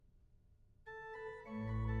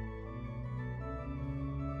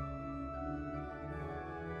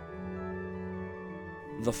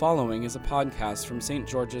The following is a podcast from St.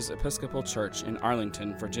 George's Episcopal Church in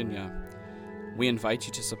Arlington, Virginia. We invite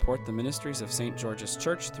you to support the ministries of St. George's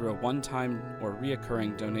Church through a one-time or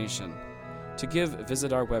reoccurring donation. To give,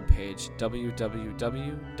 visit our webpage,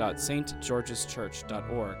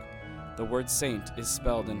 www.stgeorgeschurch.org. The word saint is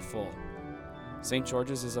spelled in full. St.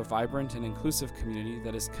 George's is a vibrant and inclusive community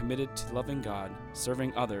that is committed to loving God,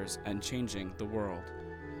 serving others, and changing the world.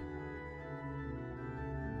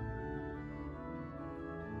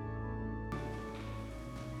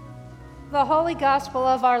 The Holy Gospel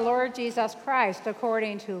of our Lord Jesus Christ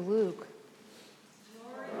according to Luke.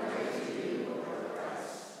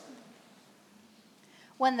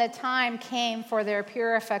 When the time came for their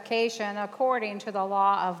purification according to the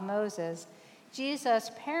law of Moses,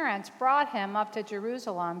 Jesus' parents brought him up to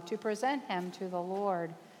Jerusalem to present him to the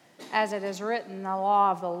Lord. As it is written in the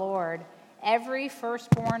law of the Lord, every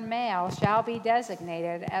firstborn male shall be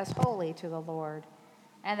designated as holy to the Lord.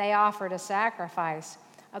 And they offered a sacrifice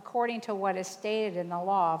according to what is stated in the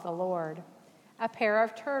law of the Lord, a pair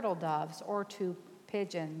of turtle doves or 2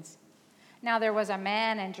 pigeons. Now there was a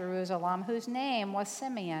man in Jerusalem whose name was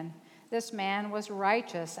Simeon. This man was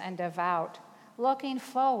righteous and devout, looking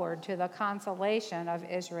forward to the consolation of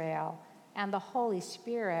Israel, and the Holy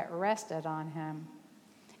Spirit rested on him.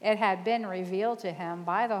 It had been revealed to him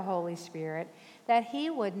by the Holy Spirit that he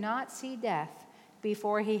would not see death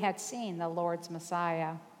before he had seen the Lord's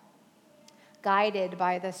Messiah. Guided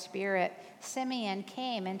by the Spirit, Simeon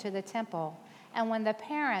came into the temple, and when the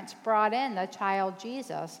parents brought in the child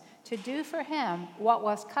Jesus to do for him what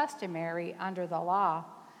was customary under the law,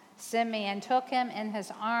 Simeon took him in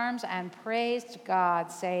his arms and praised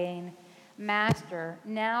God, saying, "Master,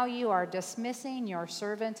 now you are dismissing your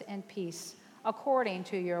servant in peace, according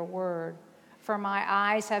to your word. For my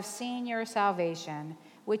eyes have seen your salvation,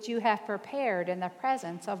 which you have prepared in the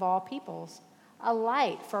presence of all peoples, a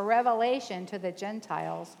light for revelation to the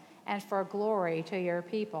Gentiles and for glory to your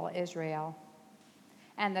people Israel."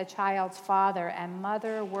 And the child's father and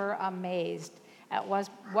mother were amazed at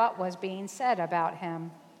what was being said about him.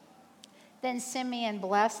 Then Simeon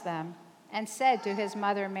blessed them and said to his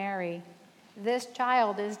mother Mary, "This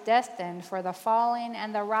child is destined for the falling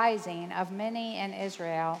and the rising of many in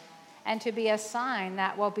Israel, and to be a sign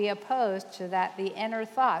that will be opposed to that the inner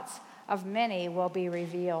thoughts of many will be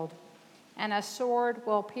revealed. And a sword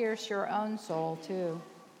will pierce your own soul too."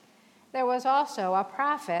 There was also a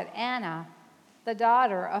prophet, Anna, the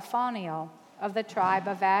daughter of Phanuel of the tribe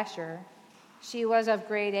of Asher. She was of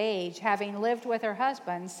great age, having lived with her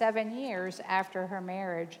husband 7 years after her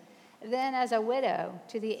marriage, then as a widow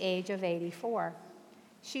to the age of 84.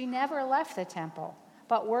 She never left the temple,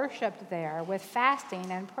 but worshipped there with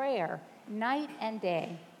fasting and prayer night and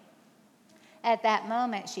day. At that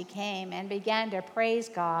moment she came and began to praise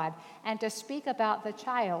God and to speak about the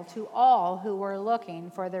child to all who were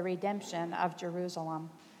looking for the redemption of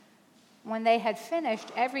Jerusalem. When they had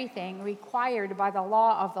finished everything required by the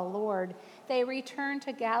law of the Lord, they returned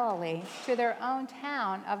to Galilee, to their own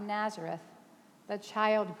town of Nazareth. The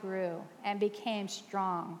child grew and became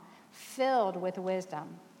strong, filled with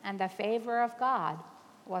wisdom, and the favor of God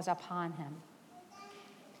was upon him.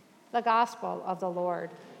 The Gospel of the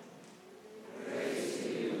Lord. Praise to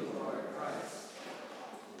you, Lord Christ.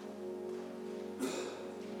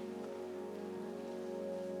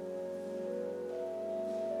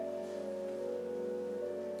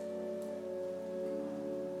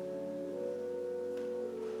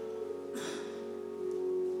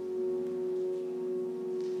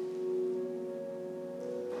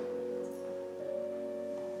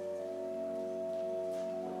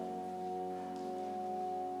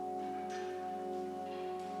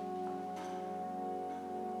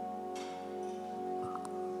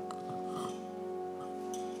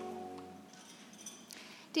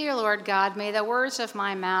 Dear Lord God, may the words of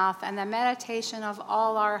my mouth and the meditation of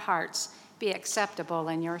all our hearts be acceptable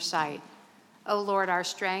in your sight. O Lord, our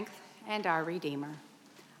strength and our Redeemer.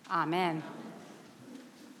 Amen.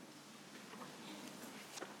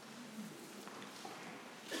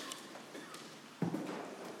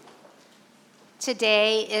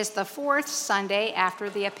 Today is the 4th Sunday after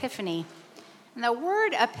the Epiphany. And the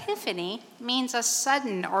word epiphany means a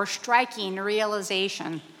sudden or striking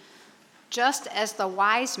realization. Just as the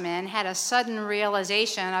wise men had a sudden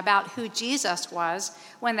realization about who Jesus was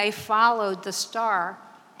when they followed the star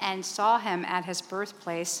and saw him at his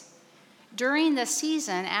birthplace, during the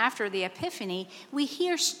season after the Epiphany, we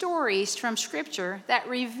hear stories from Scripture that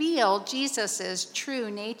reveal Jesus' true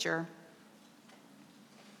nature.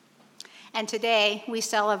 And today we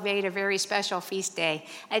celebrate a very special feast day,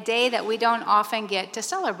 a day that we don't often get to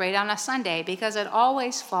celebrate on a Sunday because it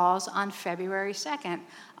always falls on February 2nd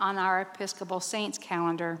on our Episcopal Saints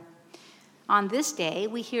calendar. On this day,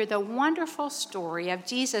 we hear the wonderful story of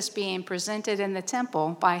Jesus being presented in the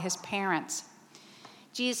temple by his parents.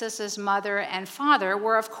 Jesus' mother and father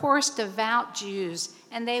were, of course, devout Jews,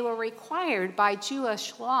 and they were required by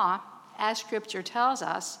Jewish law, as Scripture tells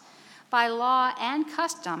us, by law and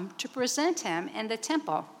custom, to present him in the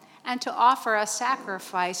temple and to offer a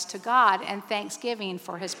sacrifice to God in thanksgiving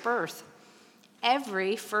for his birth.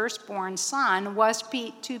 Every firstborn son was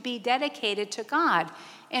to be dedicated to God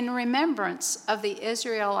in remembrance of the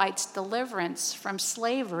Israelites' deliverance from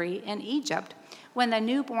slavery in Egypt, when the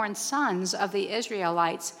newborn sons of the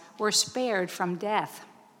Israelites were spared from death.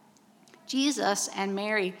 Jesus and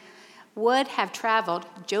Mary would have traveled,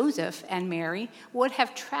 Joseph and Mary would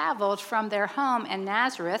have traveled from their home in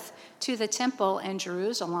Nazareth to the temple in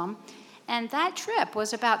Jerusalem, and that trip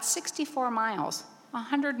was about 64 miles,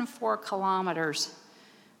 104 kilometers.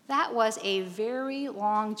 That was a very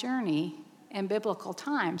long journey in biblical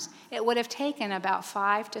times. It would have taken about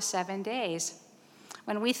 5 to 7 days.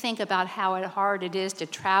 When we think about how hard it is to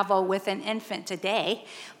travel with an infant today,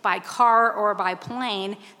 by car or by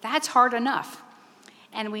plane, that's hard enough.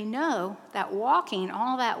 And we know that walking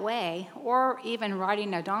all that way, or even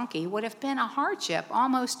riding a donkey, would have been a hardship,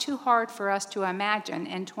 almost too hard for us to imagine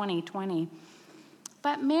in 2020.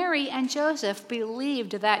 But Mary and Joseph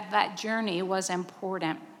believed that that journey was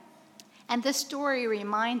important. And this story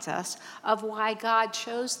reminds us of why God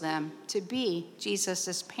chose them to be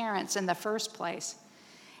Jesus' parents in the first place.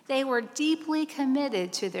 They were deeply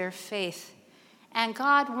committed to their faith, and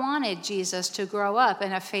God wanted Jesus to grow up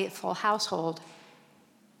in a faithful household.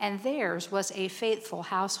 And theirs was a faithful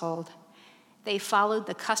household. They followed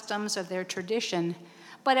the customs of their tradition,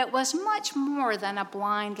 but it was much more than a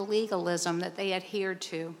blind legalism that they adhered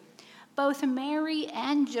to. Both Mary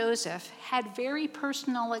and Joseph had very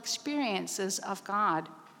personal experiences of God.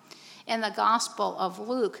 In the Gospel of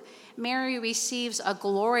Luke, Mary receives a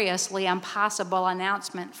gloriously impossible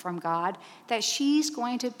announcement from God that she's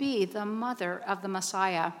going to be the mother of the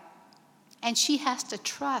Messiah. And she has to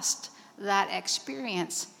trust that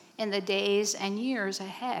experience in the days and years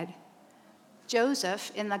ahead.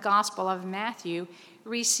 Joseph, in the Gospel of Matthew,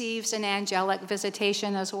 receives an angelic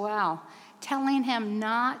visitation as well, telling him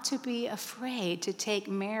not to be afraid to take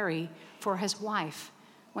Mary for his wife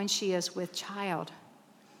when she is with child.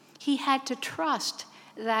 He had to trust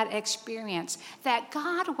that experience, that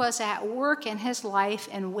God was at work in his life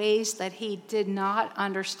in ways that he did not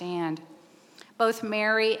understand. Both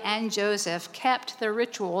Mary and Joseph kept the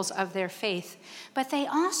rituals of their faith, but they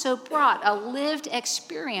also brought a lived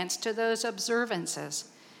experience to those observances.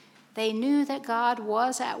 They knew that God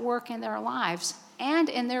was at work in their lives and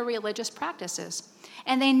in their religious practices,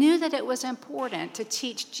 and they knew that it was important to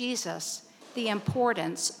teach Jesus the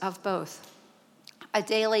importance of both, a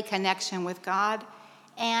daily connection with God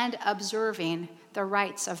and observing the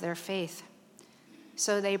rites of their faith.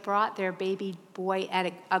 So they brought their baby boy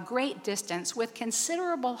at a great distance with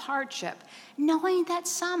considerable hardship, knowing that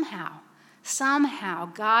somehow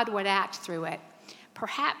God would act through it,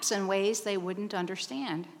 perhaps in ways they wouldn't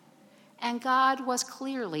understand. And God was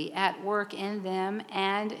clearly at work in them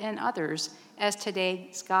and in others, as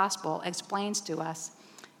today's gospel explains to us.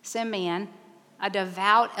 Simeon, a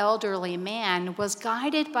devout elderly man, was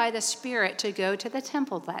guided by the Spirit to go to the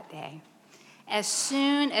temple that day. As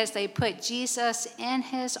soon as they put Jesus in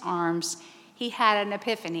his arms, he had an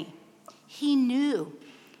epiphany. He knew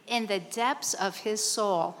in the depths of his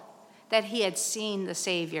soul that he had seen the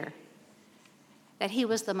Savior, that he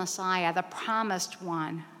was the Messiah, the promised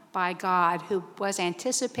one by God, who was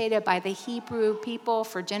anticipated by the Hebrew people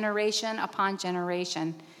for generation upon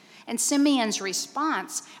generation. And Simeon's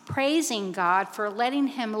response, praising God for letting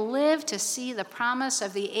him live to see the promise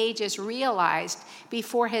of the ages realized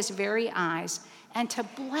before his very eyes, and to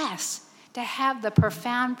have the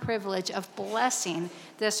profound privilege of blessing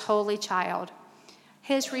this holy child.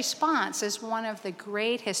 His response is one of the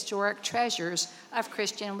great historic treasures of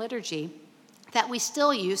Christian liturgy that we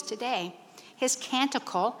still use today. His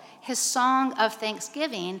canticle, his song of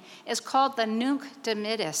thanksgiving, is called the Nunc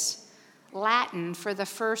Dimittis, Latin for the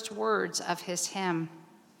first words of his hymn.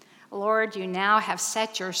 Lord, you now have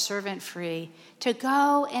set your servant free to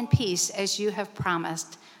go in peace as you have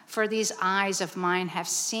promised, for these eyes of mine have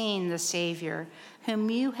seen the Savior, whom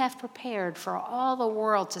you have prepared for all the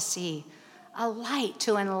world to see, a light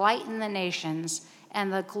to enlighten the nations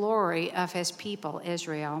and the glory of his people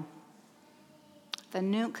Israel. The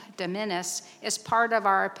Nunc Dimittis is part of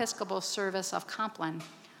our Episcopal service of Compline.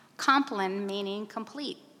 Compline meaning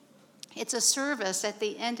complete. It's a service at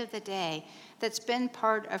the end of the day that's been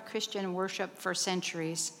part of Christian worship for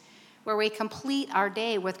centuries, where we complete our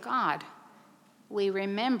day with God. We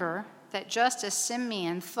remember that just as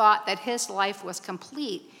Simeon thought that his life was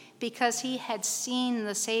complete because he had seen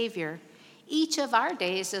the Savior, each of our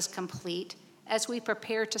days is complete as we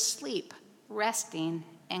prepare to sleep, resting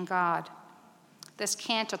in God. This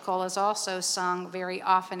canticle is also sung very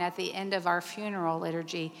often at the end of our funeral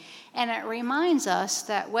liturgy, and it reminds us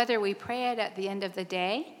that whether we pray it at the end of the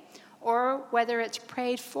day or whether it's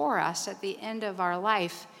prayed for us at the end of our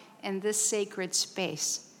life in this sacred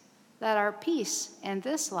space, that our peace in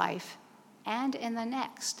this life and in the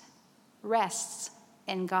next rests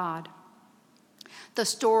in God. The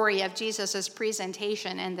story of Jesus'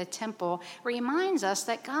 presentation in the temple reminds us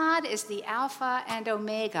that God is the Alpha and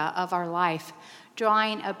Omega of our life,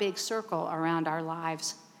 drawing a big circle around our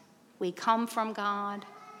lives. We come from God,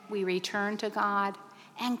 we return to God,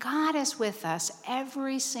 and God is with us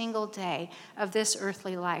every single day of this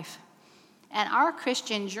earthly life. And our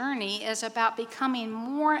Christian journey is about becoming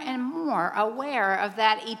more and more aware of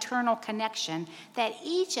that eternal connection that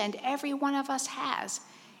each and every one of us has.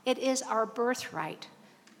 It is our birthright,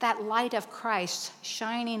 that light of Christ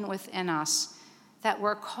shining within us that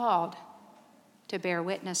we're called to bear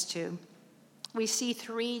witness to. We see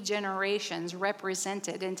 3 generations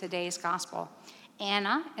represented in today's gospel.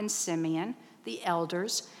 Anna and Simeon, the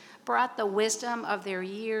elders, brought the wisdom of their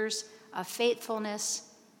years of faithfulness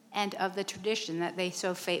and of the tradition that they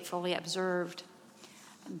so faithfully observed.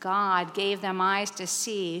 God gave them eyes to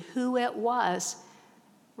see who it was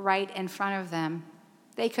right in front of them.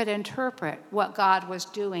 They could interpret what God was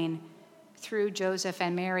doing through Joseph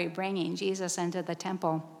and Mary bringing Jesus into the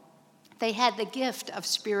temple. They had the gift of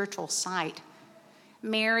spiritual sight.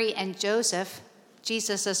 Mary and Joseph,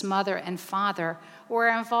 Jesus' mother and father, were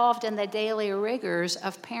involved in the daily rigors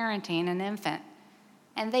of parenting an infant.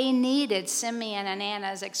 And they needed Simeon and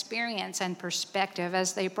Anna's experience and perspective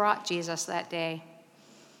as they brought Jesus that day.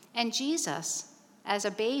 And Jesus, as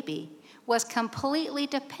a baby, was completely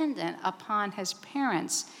dependent upon his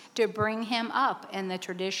parents to bring him up in the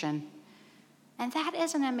tradition. And that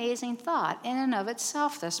is an amazing thought in and of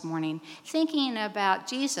itself this morning, thinking about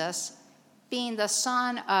Jesus being the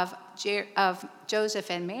son of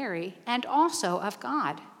Joseph and Mary and also of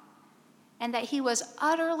God, and that he was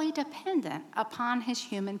utterly dependent upon his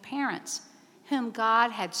human parents, whom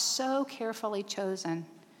God had so carefully chosen.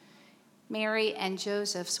 Mary and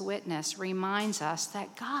Joseph's witness reminds us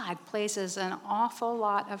that God places an awful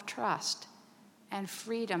lot of trust and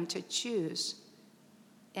freedom to choose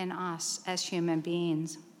in us as human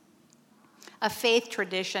beings. A faith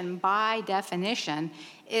tradition, by definition,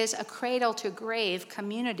 is a cradle-to-grave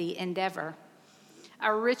community endeavor.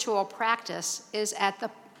 A ritual practices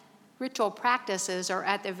are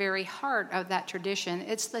at the very heart of that tradition.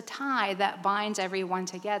 It's the tie that binds everyone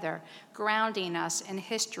together, grounding us in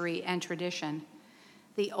history and tradition.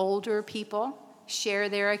 The older people share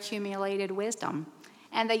their accumulated wisdom,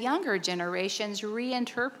 and the younger generations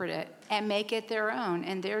reinterpret it and make it their own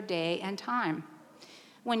in their day and time.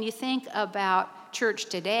 When you think about church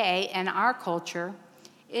today and our culture,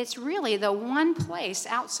 it's really the one place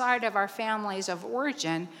outside of our families of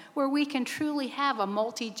origin where we can truly have a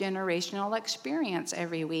multi-generational experience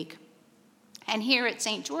every week. And here at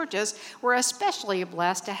St. George's, we're especially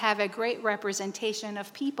blessed to have a great representation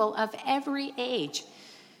of people of every age.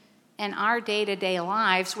 In our day-to-day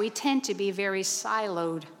lives, we tend to be very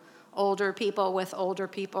siloed. Older people with older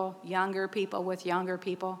people, younger people with younger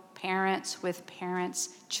people, parents with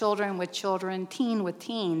parents, children with children, teen with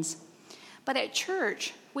teens. But at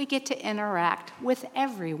church, we get to interact with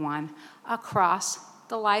everyone across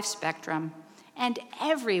the life spectrum. And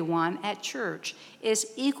everyone at church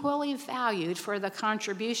is equally valued for the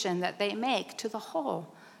contribution that they make to the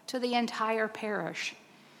whole, to the entire parish.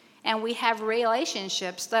 And we have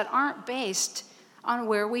relationships that aren't based on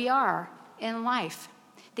where we are in life.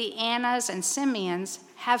 The Annas and Simeons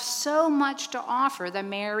have so much to offer the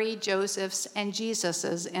Mary, Josephs, and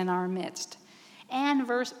Jesuses in our midst, and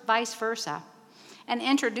vice versa. And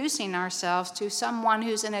introducing ourselves to someone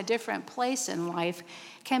who's in a different place in life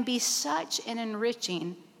can be such an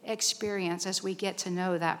enriching experience as we get to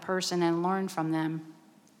know that person and learn from them.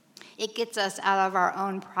 It gets us out of our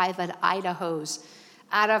own private Idahos,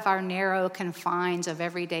 out of our narrow confines of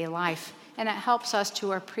everyday life, and it helps us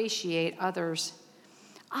to appreciate others.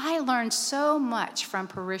 I learned so much from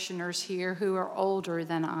parishioners here who are older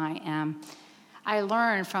than I am. I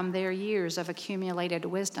learn from their years of accumulated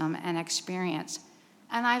wisdom and experience.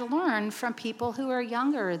 And I learn from people who are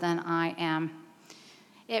younger than I am.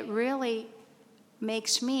 It really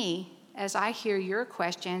makes me, as I hear your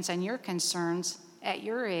questions and your concerns at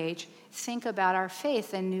your age, think about our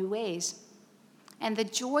faith in new ways. And the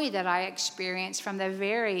joy that I experience from the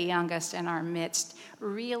very youngest in our midst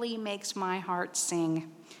really makes my heart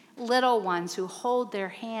sing. Little ones who hold their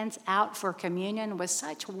hands out for communion with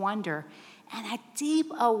such wonder and a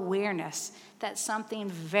deep awareness that something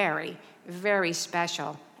very, very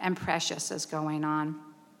special and precious is going on.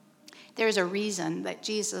 There's a reason that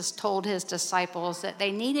Jesus told his disciples that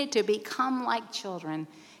they needed to become like children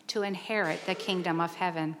to inherit the kingdom of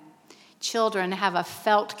heaven. Children have a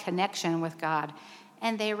felt connection with God,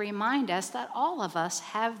 and they remind us that all of us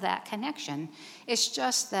have that connection. It's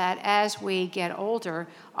just that as we get older,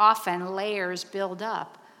 often layers build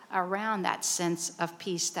up around that sense of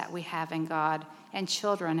peace that we have in God, and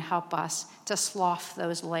children help us to slough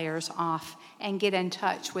those layers off and get in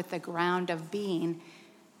touch with the ground of being,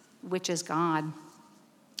 which is God.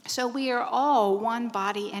 So we are all one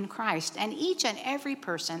body in Christ, and each and every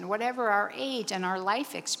person, whatever our age and our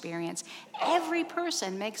life experience, every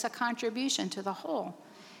person makes a contribution to the whole.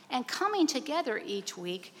 And coming together each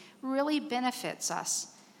week really benefits us.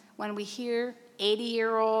 When we hear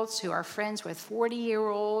 80-year-olds who are friends with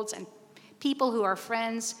 40-year-olds and people who are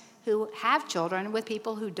friends who have children with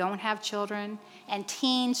people who don't have children, and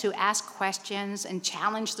teens who ask questions and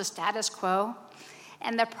challenge the status quo,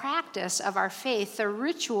 and the practice of our faith, the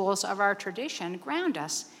rituals of our tradition ground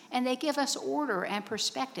us, and they give us order and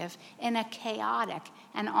perspective in a chaotic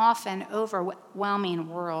and often overwhelming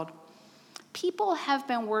world. People have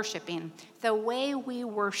been worshiping the way we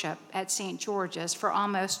worship at St. George's for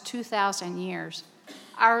almost 2,000 years.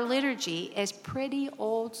 Our liturgy is pretty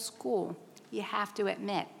old school, you have to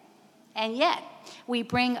admit. And yet, we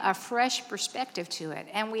bring a fresh perspective to it,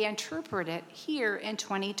 and we interpret it here in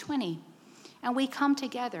 2020. And we come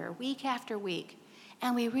together week after week,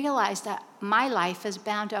 and we realize that my life is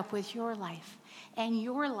bound up with your life, and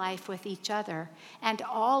your life with each other, and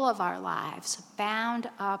all of our lives bound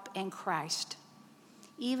up in Christ.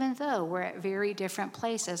 Even though we're at very different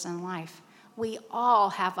places in life, we all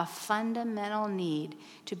have a fundamental need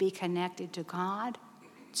to be connected to God,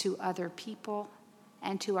 to other people,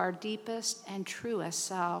 and to our deepest and truest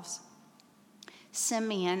selves.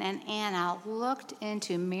 Simeon and Anna looked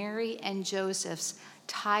into Mary and Joseph's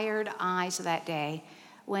tired eyes that day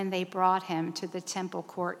when they brought him to the temple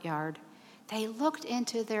courtyard. They looked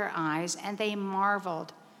into their eyes and they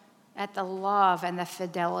marveled at the love and the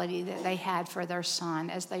fidelity that they had for their son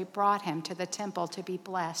as they brought him to the temple to be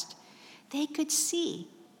blessed. They could see,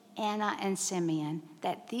 Anna and Simeon,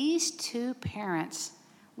 that these two parents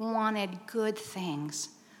wanted good things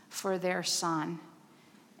for their son.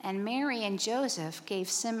 And Mary and Joseph gave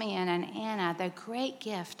Simeon and Anna the great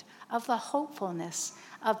gift of the hopefulness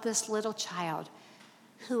of this little child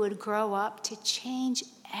who would grow up to change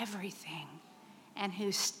everything and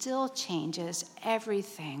who still changes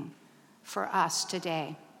everything for us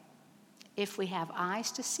today, if we have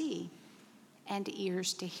eyes to see and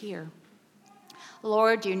ears to hear.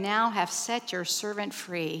 Lord, you now have set your servant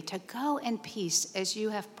free to go in peace as you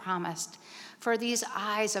have promised. For these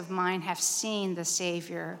eyes of mine have seen the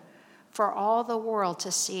Savior, for all the world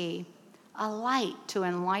to see, a light to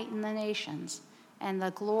enlighten the nations and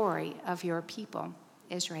the glory of your people,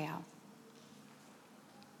 Israel.